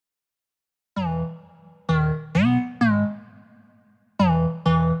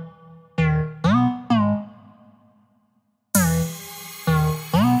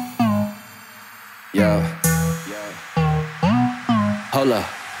Yo. Hold up.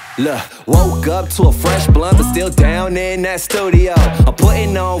 Look, woke up to a fresh blunt, but still down in that studio. I'm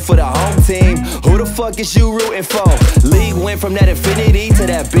putting on for the home team. Who the fuck is you rooting for? League went from that Infinity to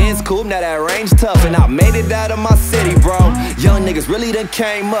that Benz coupe, now that range tough. And I made it out of my city, bro. Young niggas really done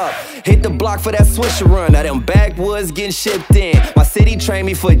came up. Hit the block for that swisher run. Now them backwoods getting shipped in. My city trained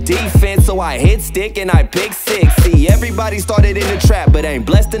me for defense, so I hit stick and I pick six. See, everybody started in the trap, but ain't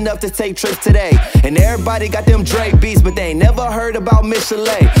blessed enough to take trips today. And everybody got them Dre beats, but they ain't never heard about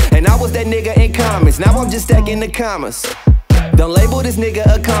Michelin. And I was that nigga in comments, now I'm just stacking the commas. Don't label this nigga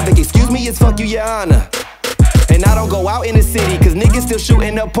a convict, excuse me, it's fuck you, your honor. And I don't go out in the city, cause niggas still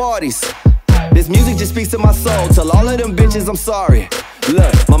shooting up parties. This music just speaks to my soul, tell all of them bitches I'm sorry.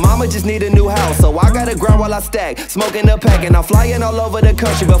 Look, my mama just need a new house, so I gotta grind while I stack. Smoking the pack and I'm flying all over the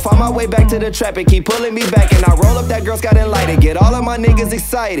country, but find my way back to the trap and keep pulling me back. And I roll up that girl Scott and light it, get all of my niggas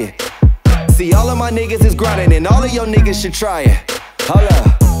excited. See, all of my niggas is grinding and all of your niggas should try it. Hold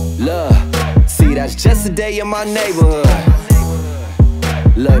up. Look, see, that's just a day in my neighborhood.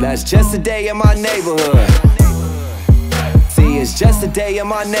 Look, that's just a day in my neighborhood. See, it's just a day in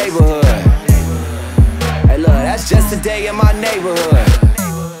my neighborhood. Hey, look, that's just a day in my neighborhood.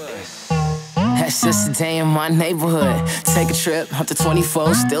 That's just a day in my neighborhood. Take a trip up to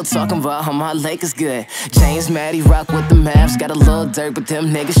 24, still talking about how my lake is good. James Matty rock with the Mavs, got a little dirt, but them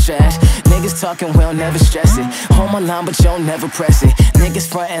niggas trash. Niggas talking, we'll never stress it. Hold my line, but you'll never press it. Niggas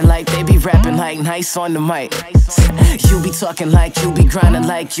frontin' like they be rapping like nice on the mic. You be talking like you be grinding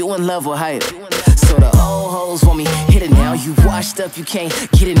like you in love with hype. So the old hoes want me hit it now. You washed up, you can't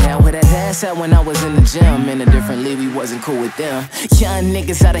get it now. Where that ass at when I was in the gym? In a different league, we wasn't cool with them. Young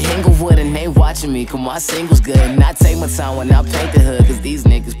niggas out of Inglewood and they watching me, cause my single's good. And I take my time when I paint the hood, cause these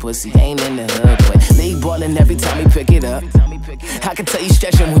niggas pussy ain't in the hood. But league ballin' every time we pick it up. I can tell you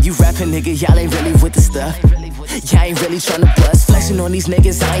stretchin' when you rapping, nigga, y'all ain't really with the stuff. Y'all ain't really tryna bust. Flexin' on these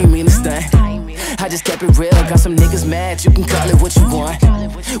niggas, I ain't mean to stunt. I just kept it real, got some niggas mad, you can call it what you want.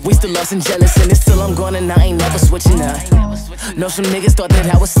 We still lost and jealous, and it's till I'm gone and I ain't never switching up. Know some niggas thought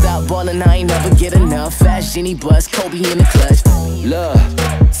that I would stop ballin', I ain't never get enough. Fast Genie Buzz, Kobe in the clutch.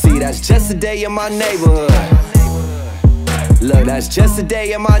 Look, see, that's just a day in my neighborhood. Look, that's just a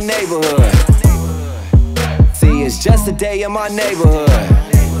day in my neighborhood. See, it's just a day in my neighborhood.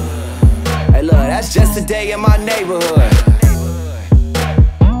 Hey, look, that's just a day in my neighborhood.